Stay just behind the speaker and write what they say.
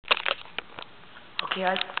Okay,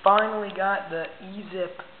 I finally got the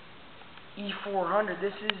Ezip e400.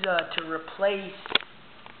 This is to replace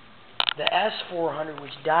the S400,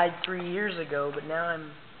 which died 3 years ago, but now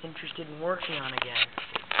I'm interested in working on again.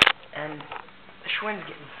 And the Schwinn's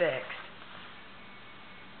getting fixed.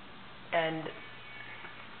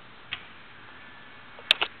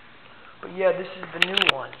 But yeah, this is the new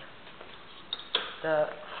one. The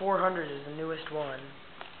 400 is the newest one.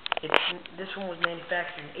 This one was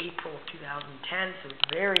manufactured in April of 2010, so it's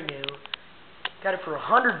very new. Got it for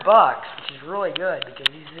 $100, which is really good because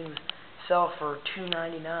these things sell for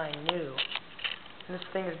 $2.99 new. And this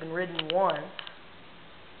thing has been ridden once,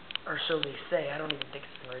 or so they say. I don't even think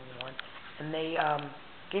it's been ridden once. And they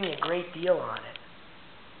gave me a great deal on it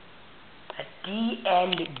at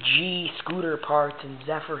D&G Scooter Parts in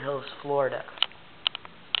Zephyr Hills, Florida.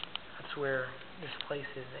 That's where this place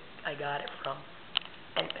is that I got it from.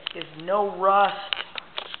 And there's no rust.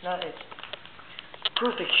 It's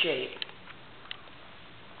perfect shape.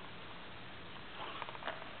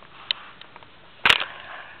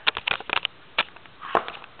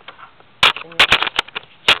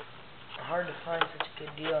 Hard to find such a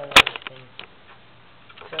good deal on everything.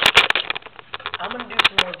 So I'm gonna do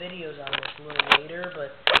some more videos on this a little later,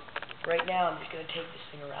 but right now I'm just gonna take this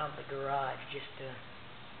thing around the garage just to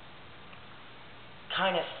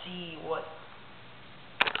kind of see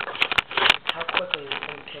how quickly this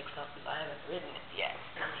thing picks up, because I haven't ridden it yet.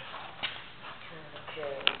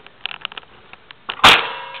 Okay.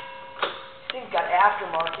 This thing's got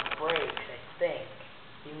aftermarket brakes, I think.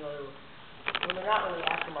 Even though, well, they're not really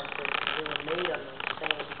aftermarket brakes, they were made on the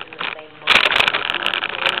same model.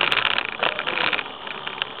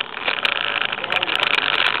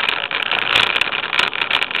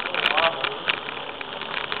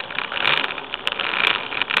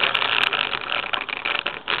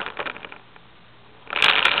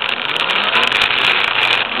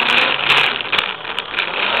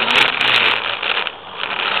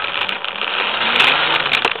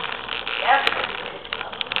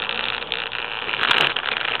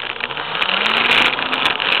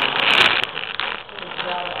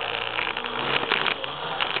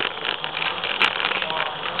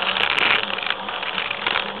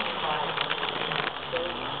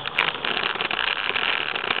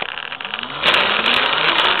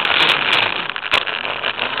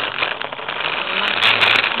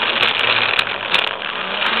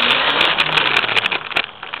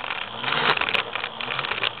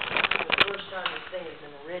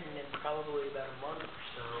 Probably about a month or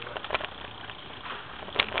so.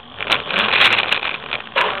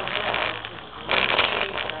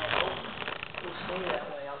 We'll stay that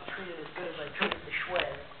way. I'll treat it as good as I treated the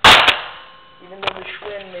Schwinn. Even though the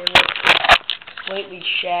Schwinn may look slightly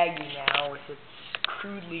shaggy now with its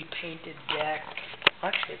crudely painted deck.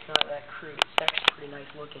 Actually, it's not that crude. It's actually pretty nice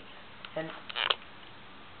looking. And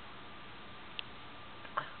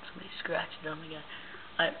somebody scratched it on me again.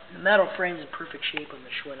 The metal frame's in perfect shape on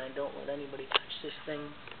the Schwinn. I don't let anybody touch this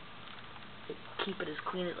thing. I keep it as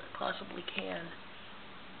clean as I possibly can.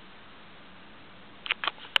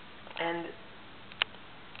 And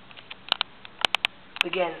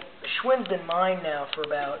again, the Schwinn's been mine now for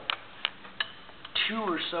about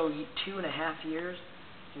 2.5 years,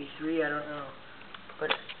 maybe 3, I don't know.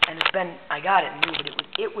 I got it new, but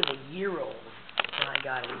it was a year old when I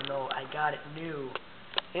got it. Even though I got it new,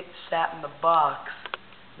 it sat in the box.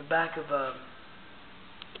 The back of a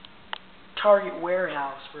Target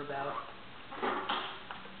warehouse for about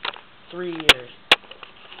 3 years.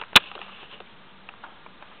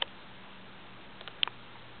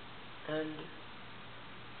 And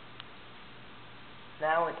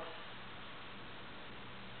now it's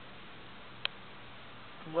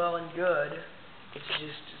well and good. It's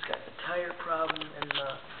got the tire problem and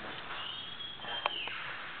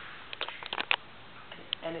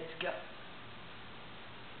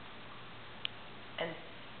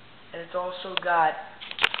it's also got,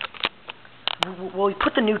 well, we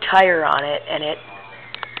put the new tire on it, and it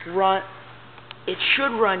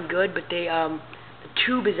should run good, but the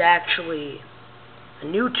tube is actually, a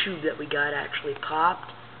new tube that we got actually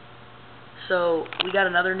popped. So we got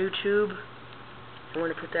another new tube, and we're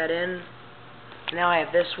going to put that in. Now I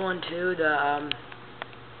have this one too, the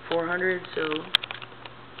 400, so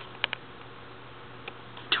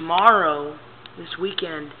tomorrow, this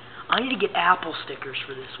weekend, I need to get Apple stickers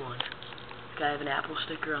for this one. Like I have an Apple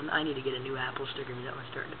sticker on. I need to get a new Apple sticker because that one's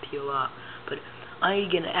starting to peel off. But I need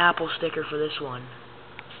to get an Apple sticker for this one.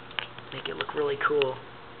 Make it look really cool.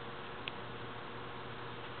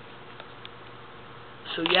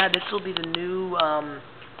 So yeah, this will be the new,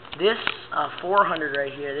 this 400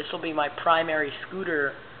 right here. This will be my primary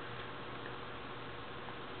scooter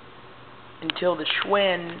until the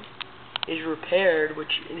Schwinn is repaired,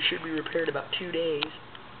 which it should be repaired about 2 days,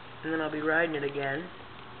 and then I'll be riding it again.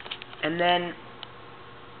 And then,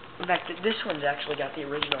 in fact, this one's actually got the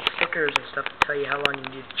original stickers and stuff to tell you how long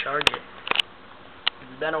you need to charge it.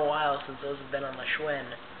 It's been a while since those have been on my Schwinn.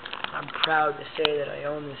 I'm proud to say that I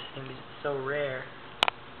own this thing because it's so rare.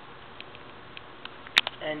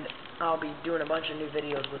 And I'll be doing a bunch of new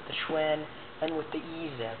videos with the Schwinn and with the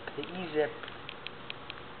Ezip.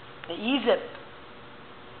 The Ezip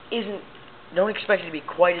isn't, don't expect it to be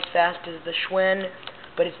quite as fast as the Schwinn,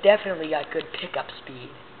 but it's definitely got good pickup speed,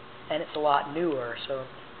 and it's a lot newer, so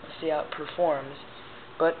we'll see how it performs.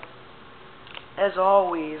 But as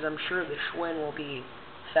always, I'm sure the Schwinn will be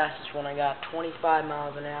the fastest one I got, 25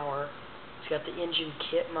 miles an hour. It's got the engine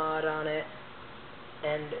kit mod on it,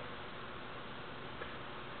 and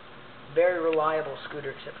very reliable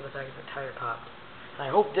scooter, except for the fact that the tire popped. And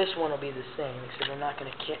I hope this one will be the same, except they're not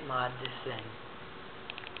going to kit mod this thing.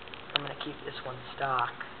 I'm going to keep this one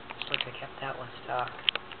stock, just like I kept that one stock.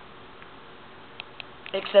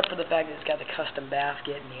 Except for the fact that it's got the custom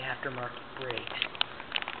basket and the aftermarket brakes.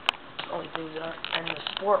 The only things that aren't, and the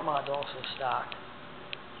sport mod's also stock.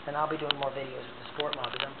 And I'll be doing more videos with the sport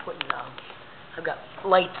mod, because I'm putting, I've got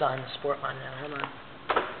lights on the sport mod now. Hold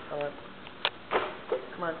on.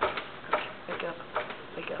 Come on. Wake up.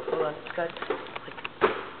 Wake up. Hold on. It's got, like,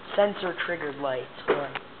 sensor triggered lights. Hold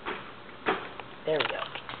on. There we go.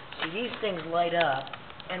 See, these things light up,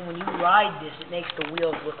 and when you ride this, it makes the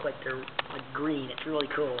wheels look like they're like green. It's really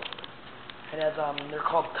cool. It has, they're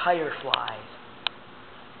called tire flies.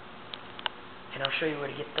 And I'll show you where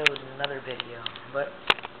to get those in another video. But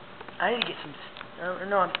I need to get some,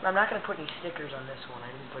 no, I'm not going to put any stickers on this one.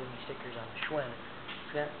 I didn't put any stickers on the Schwinn.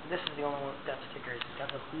 This is the only one that's got stickers. It's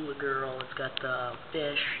got the hula girl, it's got the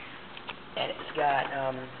fish, and it's got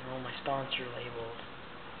my sponsor labeled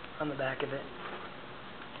on the back of it.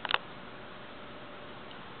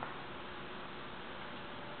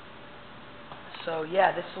 So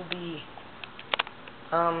yeah, this will be,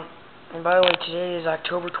 and by the way, today is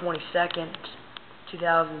October 22nd,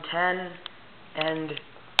 2010, and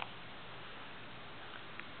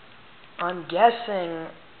I'm guessing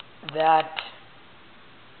that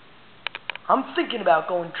I'm thinking about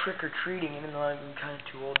going trick-or-treating, even though I'm kind of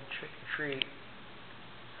too old to trick-or-treat.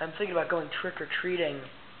 I'm thinking about going trick-or-treating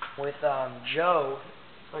with Joe,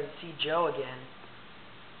 so I can see Joe again.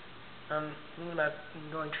 I'm thinking about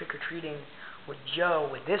going trick-or-treating with Joe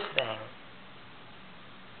with this thing.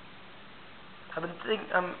 I've been thinking,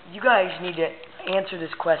 you guys need to answer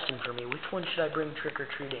this question for me. Which one should I bring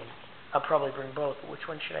trick-or-treating? I'll probably bring both, but which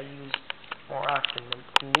one should I use more often?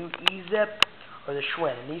 The new Ezip or the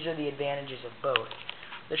Schwinn? And these are the advantages of both.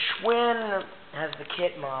 The Schwinn has the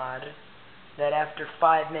kit mod that after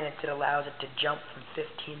 5 minutes it allows it to jump from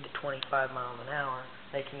 15 to 25 miles an hour,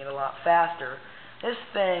 making it a lot faster. This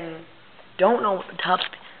thing, don't know what the top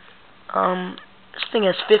speed, this thing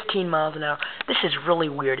has 15 miles an hour. This is really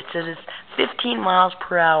weird. It says it's 15 miles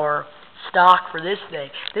per hour stock for this thing.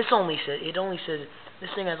 This only says, this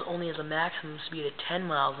thing only has a maximum speed of 10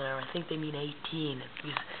 miles an hour. I think they mean 18.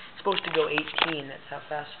 It's supposed to go 18. That's how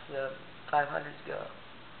fast the 500s go.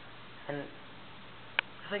 And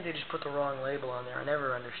I think they just put the wrong label on there. I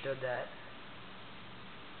never understood that.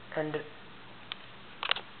 And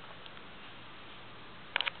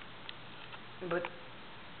but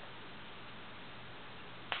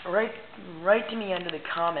write to me under the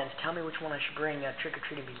comments. Tell me which one I should bring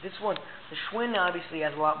trick-or-treating. Because this one, the Schwinn obviously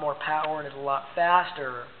has a lot more power and is a lot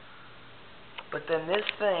faster. But then this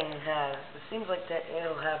thing has, it seems like that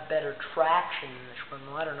it'll have better traction than the Schwinn.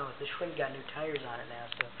 Well, I don't know. The Schwinn got new tires on it now,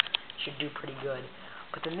 so it should do pretty good.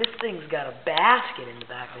 But then this thing's got a basket in the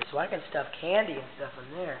back of it, so I can stuff candy and stuff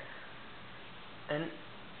in there. And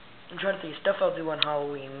I'm trying to think of stuff I'll do on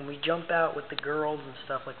Halloween. When we jump out with the girls and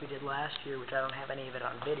stuff like we did last year, which I don't have any of it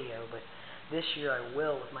on video, but this year I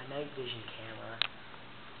will with my night vision camera.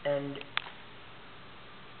 And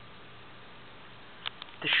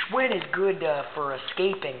the Schwinn is good for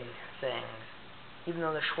escaping things, even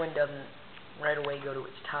though the Schwinn doesn't right away go to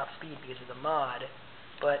its top speed because of the mod.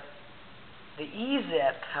 But the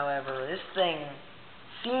Ezip, however, this thing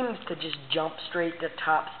seems to just jump straight to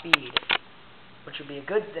top speed, which would be a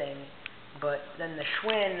good thing, but then the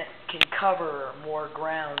Schwinn can cover more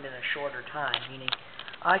ground in a shorter time, meaning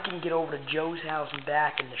I can get over to Joe's house and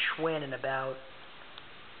back in the Schwinn in about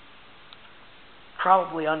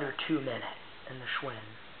probably under 2 minutes in the Schwinn.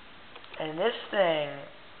 And this thing,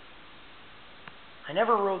 I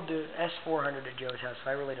never rode the S400 at Joe's house, so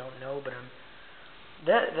I really don't know, but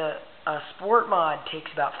the sport mod takes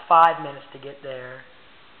about 5 minutes to get there,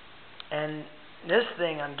 and this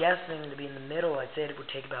thing, I'm guessing to be in the middle, I'd say it would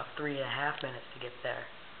take about 3.5 minutes to get there.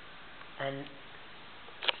 And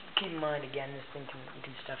keep in mind, again, this thing you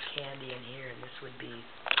can stuff candy in here, and this would be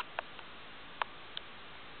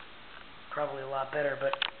probably a lot better.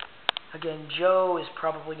 But again, Joe is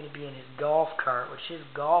probably going to be in his golf cart, which his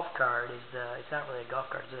golf cart is it's not really a golf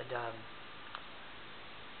cart, it's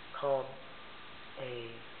called a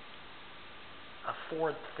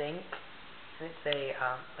Ford Think. And it's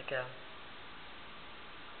like a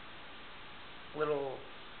little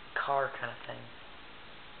car kind of thing.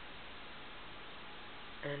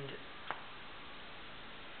 And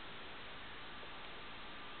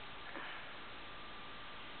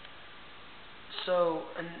so,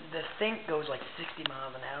 and the Think goes like 60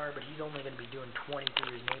 miles an hour, but he's only going to be doing 20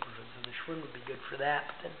 through his neighborhood, so the Schwinn would be good for that.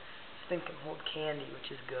 But then this thing can hold candy,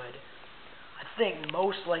 which is good. I think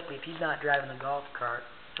most likely, if he's not driving the golf cart,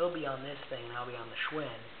 he'll be on this thing and I'll be on the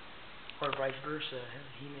Schwinn, or vice versa.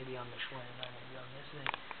 He may be on the Schwinn and I may be on this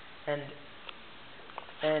thing.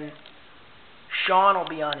 And Sean will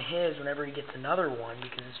be on his whenever he gets another one,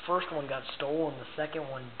 because his first one got stolen, the second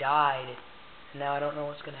one died, and now I don't know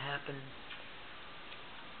what's going to happen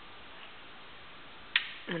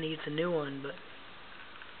when he gets a new one, but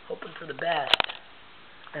hoping for the best.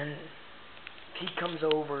 And if he comes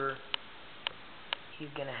over, he's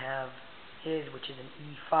going to have his, which is an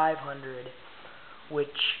e400, which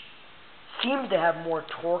seems to have more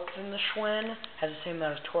torque than the Schwinn, has the same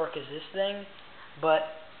amount of torque as this thing, but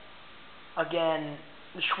again,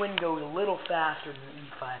 the Schwinn goes a little faster than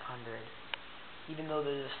the e400. Even though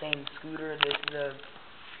they're the same scooter, the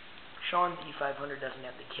Sean's e400 doesn't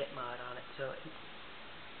have the kit mod on it, so it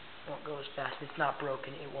won't go as fast. It's not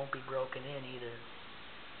broken. It won't be broken in either.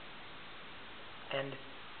 And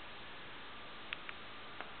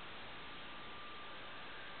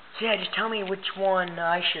so yeah, just tell me which one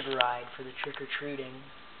I should ride for the trick-or-treating.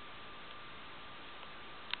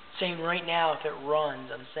 Saying right now, if it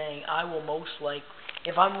runs, I'm saying I will most likely,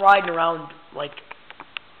 if I'm riding around like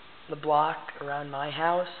the block around my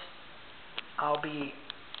house, I'll be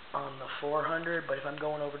on the 400, but if I'm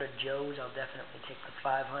going over to Joe's, I'll definitely take the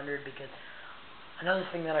 500, because another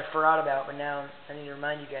thing that I forgot about, but now I need to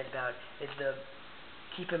remind you guys about, is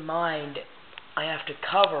keep in mind, I have to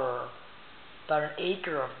cover about an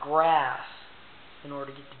acre of grass in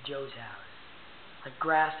order to get to Joe's house. Like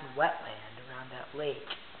grass and wetland around that lake.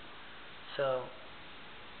 So,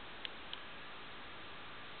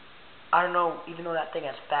 I don't know, even though that thing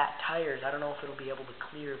has fat tires, I don't know if it'll be able to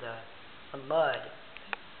clear the mud.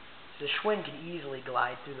 The Schwinn can easily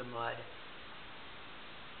glide through the mud.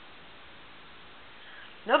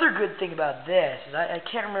 Another good thing about this is, I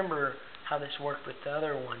can't remember how this worked with the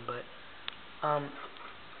other one, but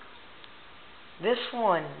this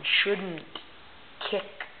one shouldn't kick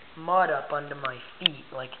mud up under my feet.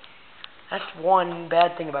 Like, that's one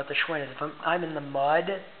bad thing about the Schwinn, is if I'm in the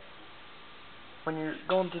mud, when you're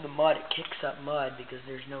going through the mud, it kicks up mud because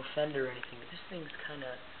there's no fender or anything. But this thing's kind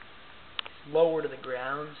of lower to the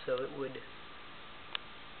ground, so it would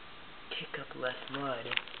kick up less mud.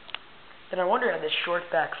 Then I wonder how this short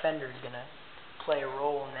back fender is going to play a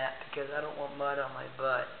role in that, because I don't want mud on my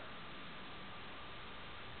butt.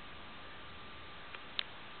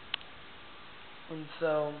 And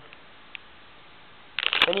so,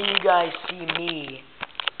 if any of you guys see me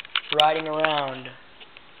riding around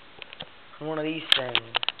on one of these things,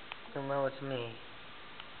 you'll know it's me.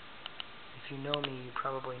 If you know me, you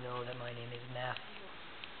probably know that my name is Matthew.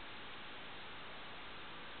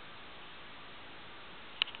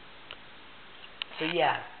 So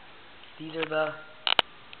yeah, these are the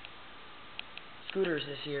scooters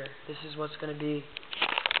this year. This is what's going to be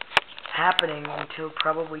happening until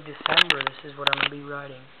probably December. This is what I'm going to be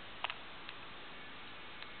riding.